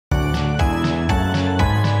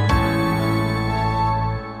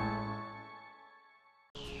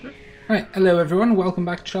Right, hello everyone, welcome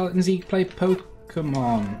back to Charlotte and Zeke play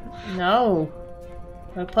Pokemon. No.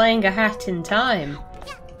 We're playing a Hat in Time.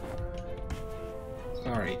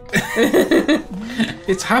 Sorry.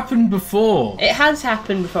 It's happened before. It has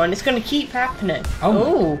happened before and it's going to keep happening.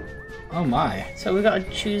 Oh. Oh my. So we've got to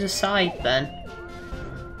choose a side then.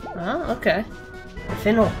 Oh, okay.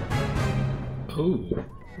 Final. Ooh.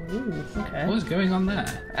 Ooh, okay. What is going on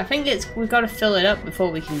there? I think we've got to fill it up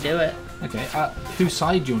before we can do it. Okay, whose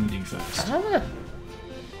side do you want to do first?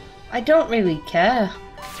 I don't really care.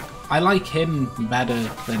 I like him better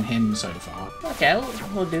than him so far. Okay,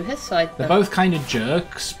 we'll do his side then. They're both kind of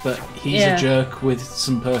jerks, but he's a jerk with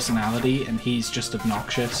some personality and he's just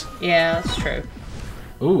obnoxious. Yeah, that's true.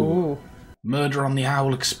 Ooh. Murder on the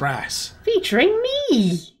Owl Express. Featuring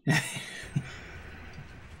me!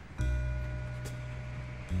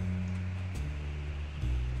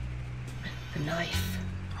 The knife.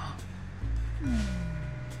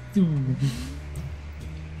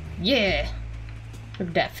 Yeah! Look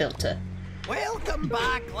at that filter. Welcome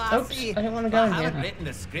back, lassie. Oops, I don't want to go in I here. haven't written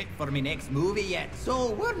the script for my next movie yet,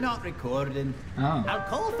 so we're not recording. Oh. I'll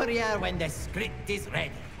call for you when the script is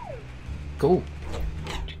ready. Cool.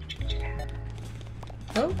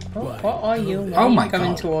 What are you? Why Oh are you my coming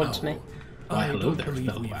God. towards me? Why, hello don't there, believe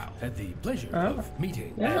fellow we've owl. had the pleasure Oh. of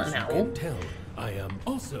meeting. You're not As an you owl. can tell, I am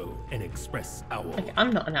also an express owl. Okay,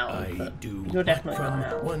 I'm not an owl, I but do you're definitely from not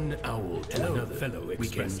an owl. one owl to another. Fellow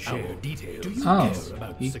express we can share details. Do you Oh, care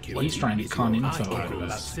about he's security? trying to con info I out care of about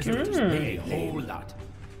us. systems a whole lot.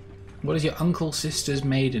 What is your uncle's sister's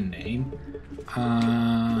maiden name?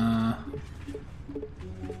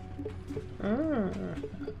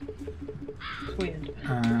 Weird.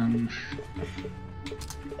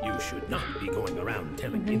 You should not be going around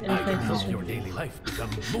telling me I can help your daily life become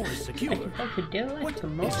more secure. I could do it to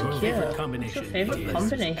more is your secure. favorite What's combination? your favourite Letters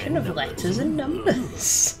combination and of letters and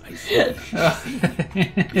numbers? I see.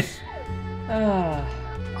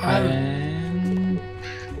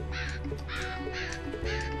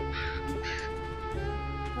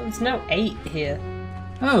 There's no 8 here.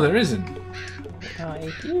 Oh, there isn't.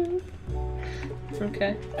 I do.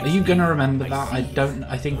 Okay. Are you gonna remember that?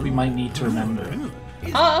 I think we might need to remember it.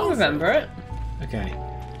 Oh, I'll remember it. Okay.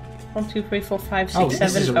 1, 2, 3, 4, 5, Oh, 6,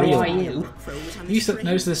 this is 7. a real How are one. you? You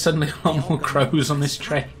notice there's suddenly a lot more crows on this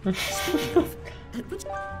train. What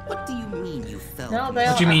do you mean you fell? No, they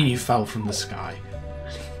What are. do you mean you fell from the sky?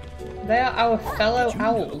 They are our fellow Did you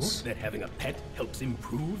owls. know that having a pet helps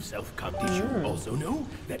improve self-cognition? Also know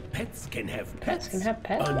that pets can have pets. Pets can have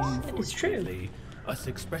pets. It is true. Unfortunately, us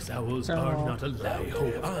express owls are not allowed. I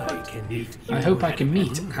hope I can meet I hope I can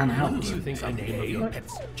meet an owl. What do you think the name of your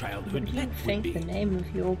pet's childhood What do you pet would think be? the name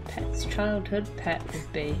of your pet's childhood pet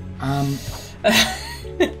would be?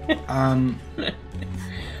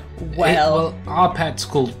 Well, Our pet's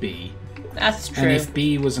called Bee. that's true. And if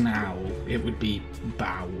Bee was an owl, it would be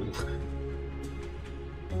Bowl.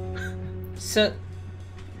 So,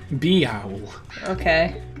 Bee Owl.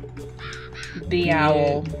 okay. Bee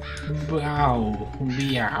owl. Bow.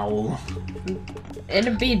 Bee Owl.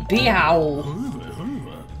 It'd be bee owl.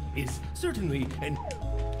 Is certainly an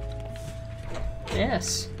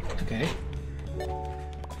Yes. Okay.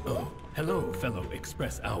 hello, fellow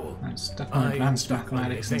express owl. I'm stuck on I am advanced stuck on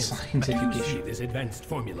mathematics and advanced. scientific You see issue. this advanced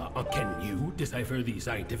formula. Can you decipher the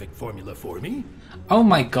scientific formula for me? Oh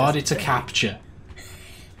my god, it's a capture.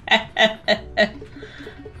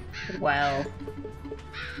 Well.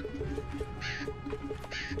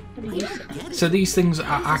 What do you say? So these things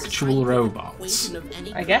are actual robots.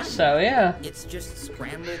 I guess so, yeah. It's just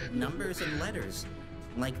scrambled numbers and letters,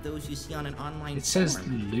 like those you see on an online It says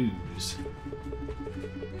form. lose.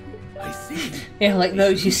 I see. Yeah, like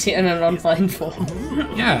those you see in an online form.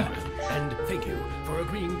 Yeah. And thank you for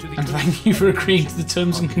agreeing to the And thank you for agreeing to the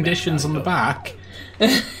terms and conditions on the back.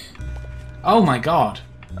 Oh my god.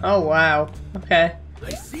 Oh, wow. Okay. I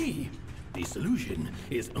see. The solution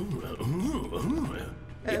is Have you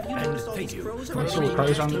and noticed all thank these you. crows I around? saw the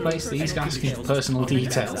crows around the place. These guys asking personal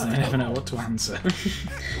details and I never know what to answer.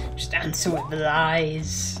 Just answer with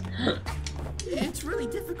lies. It's really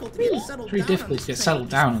difficult to get settled It's really down difficult on to this get settled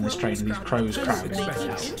down on this Crows train with these crowded. crows crowded.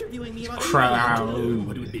 They keep interviewing me about Crow.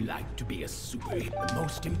 What it would be like to be a superhero. The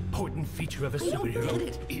most important feature of a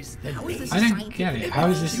superhero is the How is this name. a I don't get it. How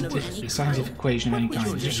is this scientific a scientific equation of any kind?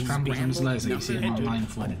 It's just scrambled from his letters that you see in an online On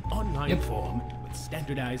form. an online Yep. form with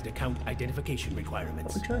standardized account identification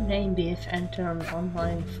requirements. Would your name be if entered on an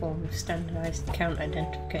online form with standardized account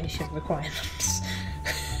identification requirements?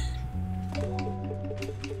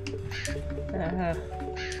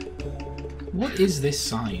 What is this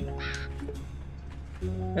sign?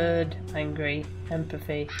 Heard, angry,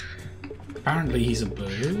 empathy. Apparently he's a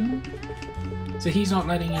boo. So he's not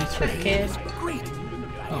letting you through. Okay.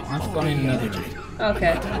 Oh, I've gone in another room.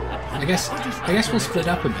 Okay. I guess we'll split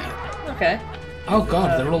up a bit. Okay. Oh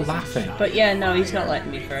god, they're all laughing. But yeah, no, he's not letting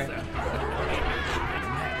me through.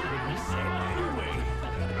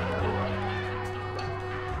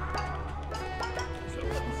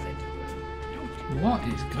 What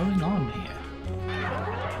is going on here?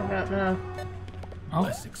 I don't know. Oh,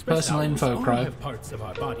 personal info, all Crow. have parts of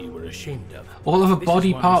our body we're ashamed of. All of a This body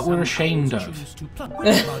is why part we're some ashamed couples of. choose to pluck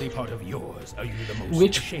which body part of yours are you the most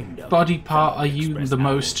Which ashamed of? body part are you the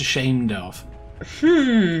most ashamed of?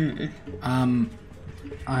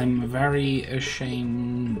 I'm very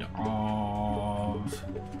ashamed of...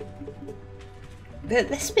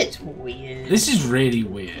 This bit's weird. This is really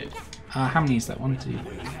weird. How many is that? 1, 2...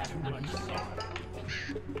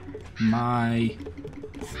 My...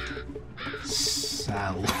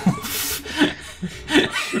 self.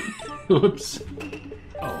 Oops.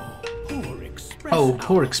 Oh,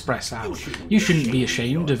 poor express out. You shouldn't be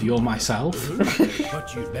ashamed of your myself.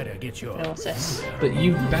 But you'd better get your... What's this? But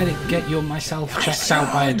you better get your myself checked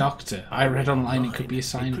out by a doctor. I read online it could be a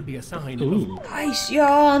sign. It could be a sign of... Ooh. Ice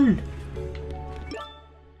yawn!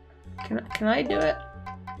 Can I do it?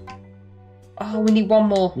 Oh, we need one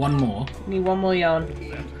more. One more. We need one more yawn.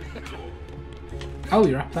 Oh,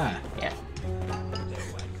 you're up there. Yeah.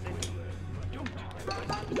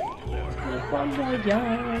 One more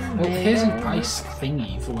yawn. Well, here's an ice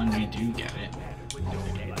thingy for when we do get it.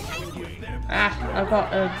 Ah, I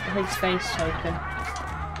got his face token.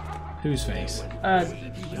 Whose face?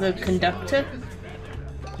 The conductor?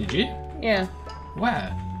 Did you? Yeah.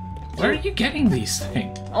 Where? Where are you getting these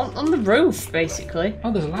things? On the roof, basically.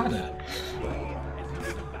 Oh, there's a ladder.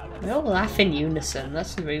 We all laugh in unison.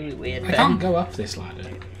 That's a really weird I thing. can't go up this ladder.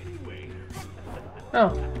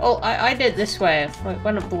 Oh, I did this way. I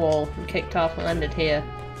went up the wall and kicked off and landed here.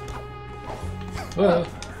 Whoa.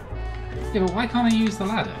 Yeah, but why can't I use the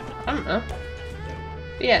ladder? I don't know.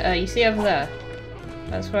 But yeah, you see over there?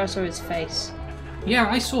 That's where I saw his face. Yeah,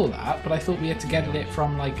 I saw that, but I thought we had to get it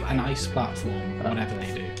from, like, an ice platform, or whatever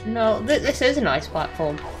they do. No, this is a nice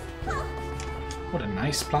platform. What a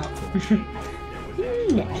nice platform.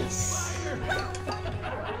 Nice.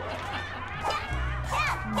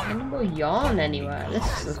 Any more yawn anywhere? This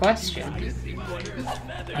is the question.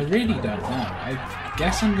 I really don't know. I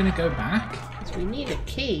guess I'm gonna go back. Because we need a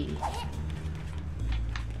key.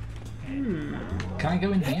 Can I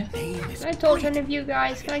go in here? Can I talk to any of you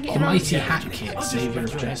guys? Can I get in on? Almighty Hat Kit, Saviour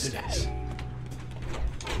of Justice.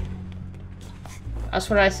 That's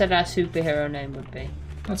what I said our superhero name would be.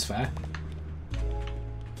 That's fair.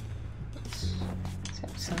 It's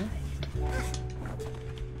outside.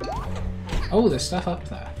 Oh, there's stuff up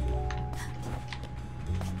there.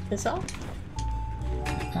 Is that?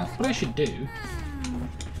 What I should do...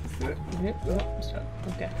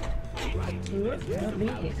 Okay.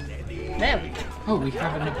 There we go. Oh, we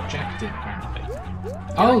have an objective, apparently.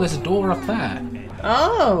 Oh, there's a door up there.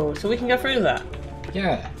 Oh, so we can go through that.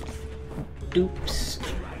 Yeah. Doops.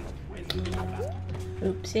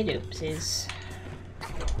 Oopsie doopsies.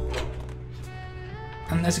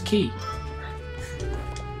 And there's a key.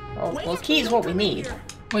 Oh, well, key is what we need.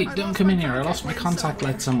 Wait, don't come in here. I lost my contact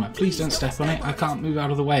led somewhere. Please don't step on it. I can't move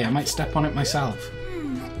out of the way. I might step on it myself.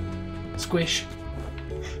 Squish.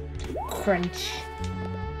 Crunch.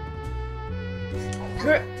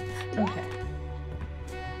 Okay.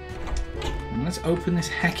 And let's open this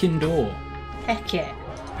heckin' door. Heck yeah.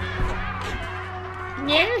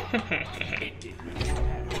 Yeah.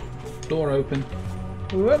 Door open.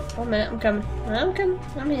 Whoop, 1 minute, I'm coming.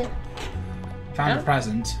 I'm here. Found a Oh.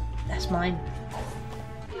 present. That's mine.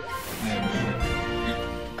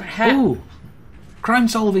 Got a hat. Ooh! Crime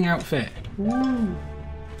solving outfit. Ooh.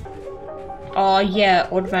 Oh yeah,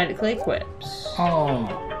 automatically equips. Oh,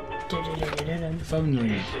 Dun-dun-dun-dun-dun. phone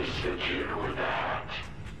ringing.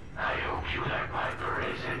 I hope you like my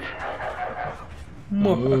present.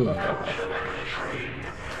 Ooh.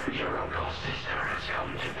 Your uncle's sister has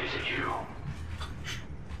come to visit you.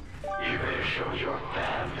 You better show your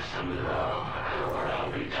fam some love, or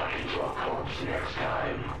I'll be talking to a corpse next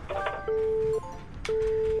time.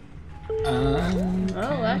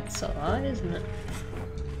 Oh, that's a lot, isn't it?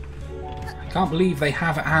 Can't believe they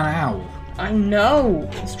have an owl. I know!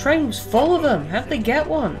 This train was full of them! How'd they get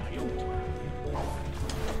one?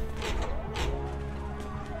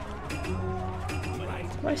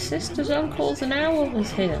 My sister's uncle's an owl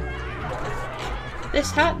is here.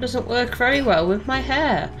 This hat doesn't work very well with my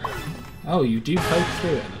hair. Oh, you do poke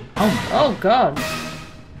through it. Oh my god. Oh god.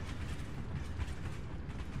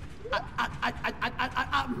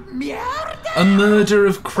 Mierda! A murder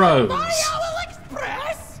of crows.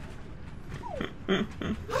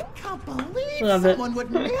 Love it. someone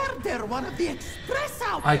would murder one of the express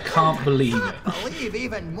outfits. I can't believe it. Believe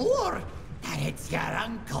even more that it's your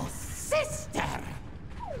uncle's sister.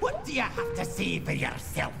 What do you have to say for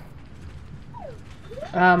yourself?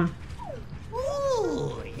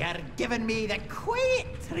 Ooh, you're giving me the quiet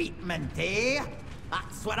treatment, eh?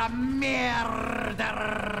 That's what a murderer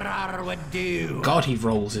would do. God, he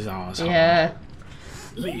rolls his R's. Yeah.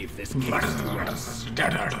 Leave this case to us.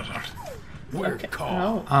 We're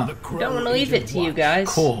called Oh. the Crow Don't want to leave it Agent to you Watch. guys.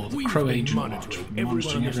 Call the We've Crow been Agent Watch. monitoring We're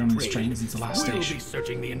monitoring everyone everyone on on this this train since the last We'll station. be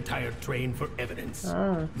searching the entire train for evidence.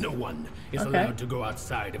 Oh. No one is Okay. allowed to go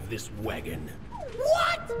outside of this wagon.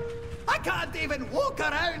 What? I can't even walk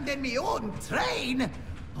around in my own train.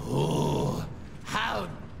 Oh, how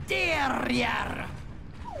dare ya!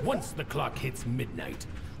 Once the clock hits midnight,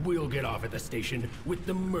 we'll get off at the station with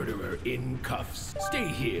the murderer in cuffs. Stay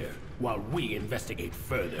here while we investigate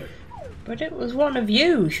further. But it was one of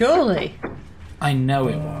you, surely. I know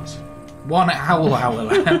it was. 1 hour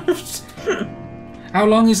left. How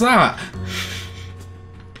long is that?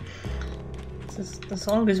 It's as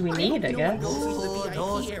long as we need, I guess. Oh,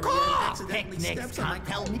 those picnics can't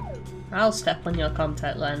tell me. I'll step on your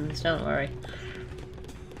contact lens, don't worry.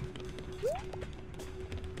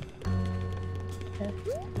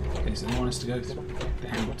 Okay, so they want us to go through the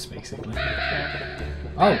house, basically. Yeah.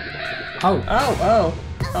 Oh! Oh!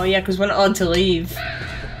 Oh, yeah, because we're not on to leave.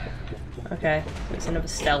 Okay, so it's another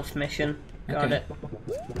stealth mission. Got Okay. it.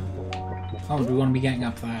 Oh, do we want to be getting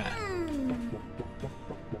up there?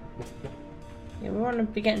 Yeah, we want to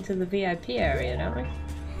be getting to the VIP area, don't we?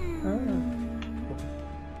 Oh.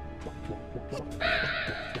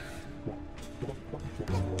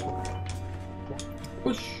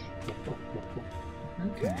 Push!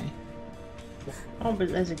 Okay. Oh, but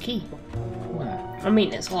there's a key. Where? I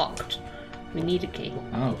mean, it's locked. We need a key.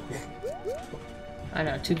 Oh. I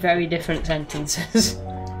know, two very different sentences.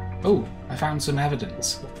 Oh, I found some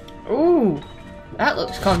evidence. Ooh, that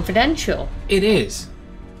looks confidential. It is!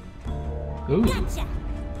 Ooh.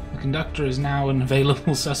 The conductor is now an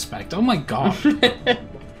available suspect. Oh my god!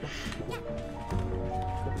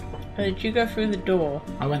 Did you go through the door?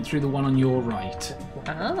 I went through the one on your right.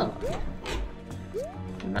 Oh.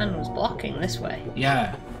 The man was blocking this way.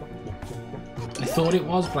 Yeah. I thought it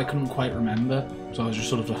was, but I couldn't quite remember, so I was just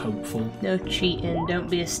sort of hopeful. No cheating, don't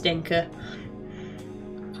be a stinker.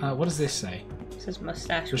 What does this say? It says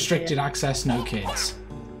mustache. Restricted access, no kids.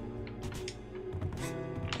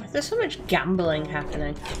 There's so much gambling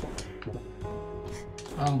happening.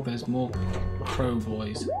 Oh, there's more crow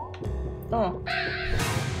boys. Oh,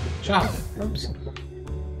 Charlotte, oops.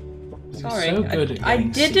 you're Sorry, so good at I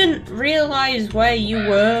getting didn't realise where you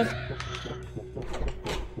were.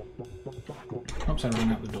 Oops, I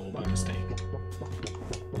ran out the door by mistake.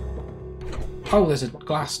 Oh, there's a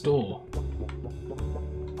glass door.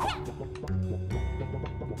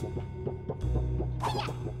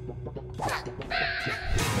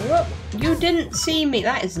 Whoop, you didn't see me.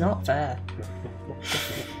 That is not fair.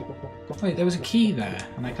 Wait, there was a key there,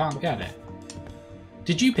 and I can't get it.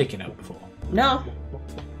 Did you pick it up before? No.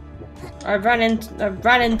 I ran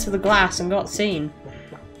into the glass and got seen.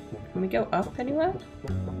 Can we go up anywhere?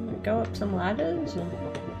 Can we go up some ladders? Or...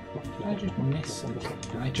 I just missed the key.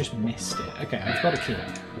 I just missed it. Okay, I've got a key.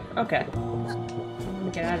 Okay. I'm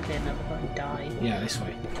gonna get out of here now before I die. Yeah, this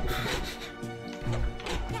way.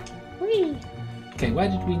 Whee! Okay, where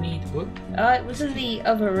did we need... Whoop. It was in the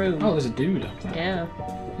other room. Oh, there's a dude up there. Yeah.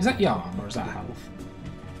 Is that yarn, or is that health?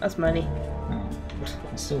 That's money. Oh,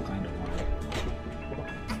 I still kind of want it.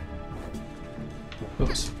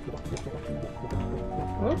 Oops.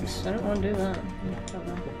 Whoops, I don't want to do that.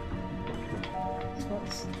 So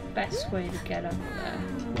what's the best way to get up there?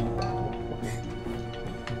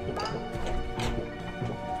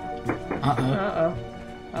 Uh-oh. Uh-oh.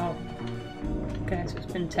 Oh. Okay, so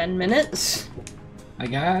it's been 10 minutes. I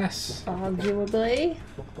guess. Arguably.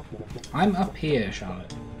 I'm up here,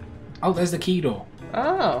 Charlotte. Oh, there's the key door.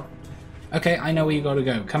 Oh. Okay, I know where you gotta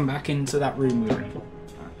go. Come back into that room we were in.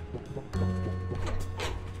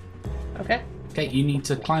 Okay. Okay, you need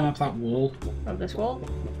to climb up that wall. Up this wall.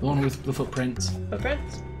 The one with the footprints.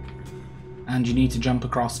 Footprints. And you need to jump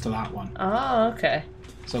across to that one. Oh, okay.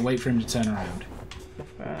 So wait for him to turn around.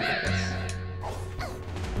 Right.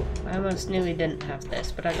 I almost nearly didn't have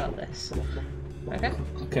this, but I got this. Okay.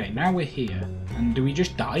 Okay, now we're here. And do we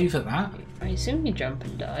just dive at that? I assume you jump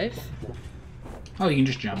and dive. Oh, you can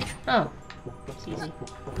just jump. Oh. It's easy.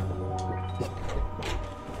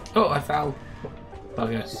 Oh, I fell.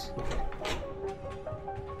 Buggers.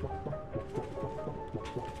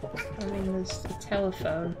 I mean, there's the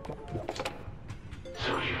telephone.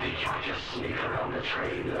 So you think you could just sneak around the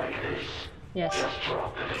train like this? Yes. Just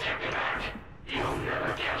drop the detective act. You'll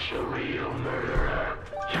never catch the real murderer.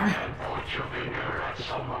 You can't point your finger at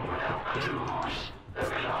someone without clues. The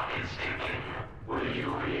clock is ticking. Will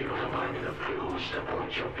you be able to find the clues to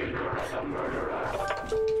point your finger at the murderer?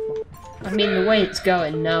 I mean, the way it's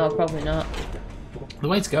going, no, probably not. The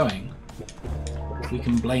way it's going, we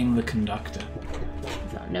can blame the conductor.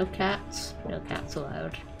 No cats. No cats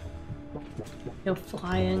allowed. No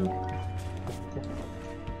flying.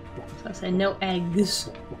 So I say no eggs.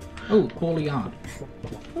 Oh, poorly yarn.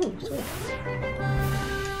 Oh, sweet.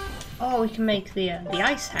 Oh, we can make the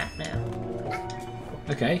ice hat now.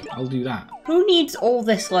 Okay, I'll do that. Who needs all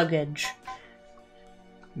this luggage?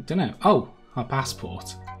 Dunno. Oh, our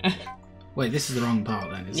passport. Wait, this is the wrong part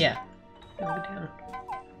then, isn't Yeah. Go down.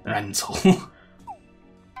 it? Rental.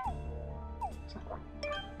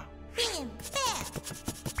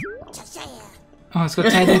 Oh, it's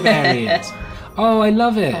got teddy bear ears. Oh, I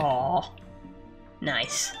love it. Aww.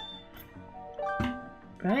 Nice.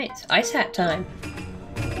 Right, ice hat time.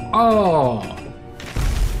 Oh.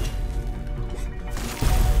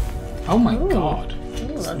 Oh my Ooh. god.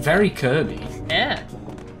 Ooh, It's that's- very Kirby. Yeah.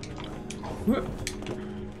 Is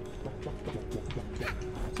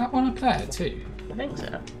that one up there too? I think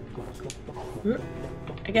so.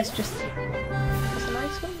 I guess just a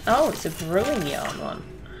nice one. Oh, it's a brewing yarn one.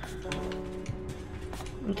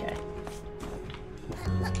 Okay.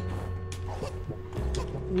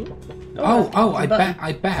 Ooh. Oh, there's a button.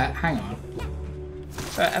 I bet, hang on.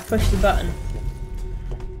 Right, I pushed the button.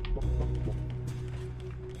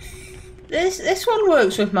 This one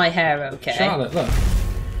works with my hair, okay? Charlotte, look.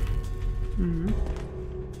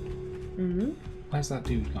 Mm-hmm. Where's that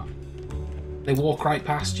dude gone? They walk right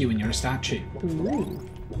past you and you're a statue. Ooh.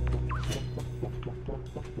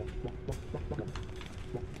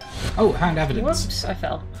 Oh, found evidence. Whoops, I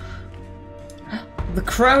fell. The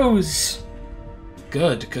crows!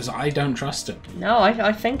 Good, because I don't trust him. No,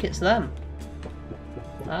 I think it's them.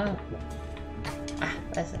 Ah. Ah,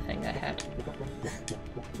 there's the thing I had.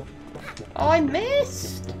 Oh, I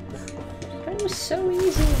missed! That was so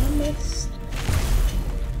easy, I missed.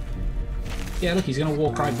 Yeah, look, he's going to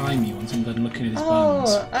walk right by me once I'm done looking at his bones.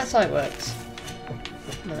 Oh, that's how it works.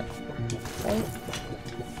 No.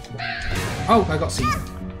 Oh, I got seen.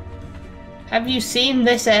 Have you seen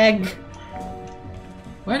this egg?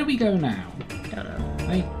 Where do we go now? I don't know.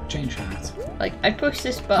 I change hat. Like, I push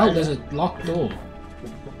this Oh, button there's a locked door.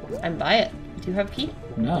 and buy it. Do you have a key?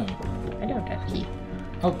 No. I don't have a key.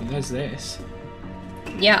 Oh, there's this.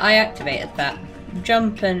 Yeah, I activated that.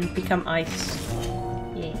 Jump and become ice.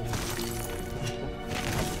 Yeah.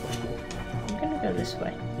 I'm gonna go this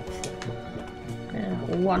way.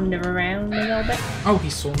 Gonna wander around a little bit. Oh, he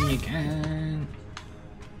saw me again.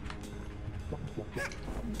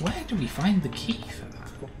 Where do we find the key for that?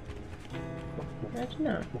 I don't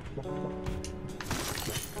know.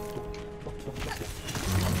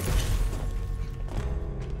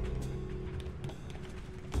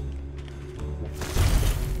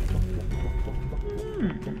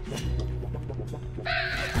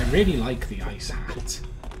 I really like the ice hat.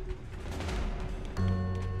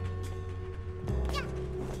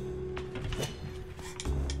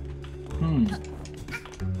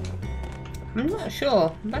 I'm not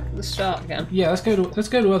sure. I'm back at the start again. Yeah, let's go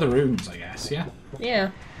to other rooms, I guess. Yeah,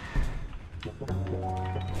 Yeah.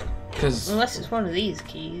 because Unless it's one of these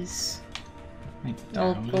keys.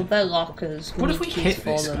 Well, they're lockers. what if we need keys hit for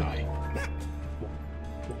this them. guy?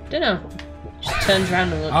 Dunno. Just turns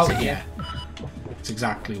around and looks Oh at you. yeah, that's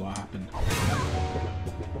exactly what happened. Oh,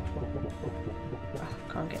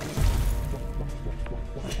 can't get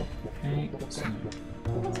Okay, in. so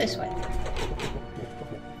What's this way?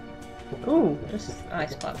 Ooh, this is an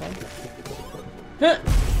ice platform.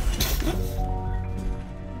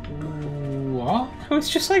 what? It was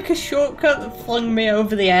just like a shortcut that flung me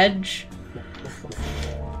over the edge.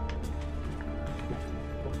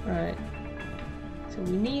 Right. So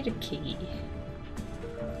we need a key.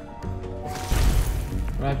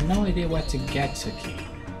 But I have no idea where to get a key.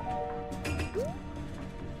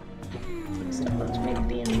 Someone's maybe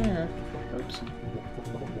be in there. Oops.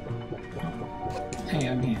 Hey,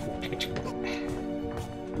 I'm here.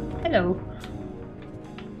 Hello.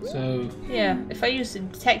 So Yeah, if I use the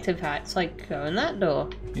detective hat, it's like going that door.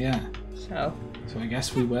 yeah, So, so I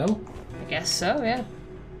guess we will. I guess so, yeah.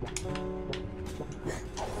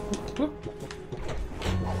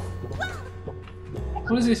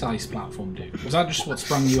 What does this ice platform do? Was that just what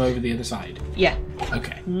sprung you over the other side? Yeah,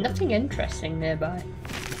 Okay. nothing interesting nearby.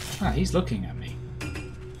 Ah, he's looking at me.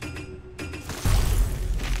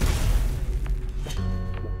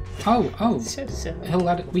 Oh, So silly. he'll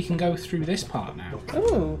let it, we can go through this part now.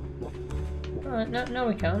 Ooh. No,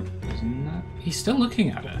 we can't. No, he's still looking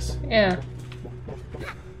at us. Yeah.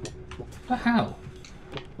 What the hell?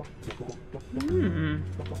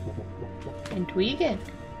 Intriguing.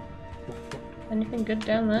 Anything good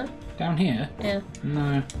down there? Down here? Yeah.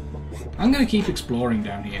 No. I'm gonna keep exploring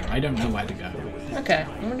down here. I don't know where to go. Okay,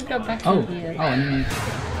 I'm gonna go back Oh. in here. Oh, and...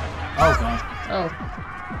 Oh, God. Oh.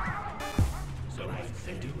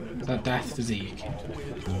 That death to Zeke.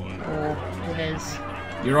 Oh, it is.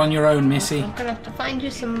 You're on your own, Missy. I'm gonna have to find you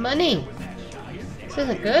some money. This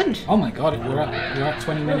isn't good. Oh my God, we're at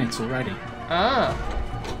 20 minutes already. Ah.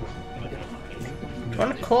 Do you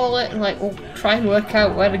want to call it and like we'll try and work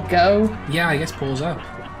out where to go? Yeah, I guess pause up.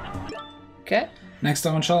 Okay. Next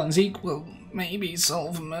time on Charlotte and Zeke, we'll maybe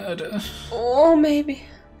solve a murder. Or maybe.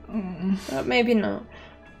 But maybe not.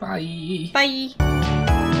 Bye. Bye.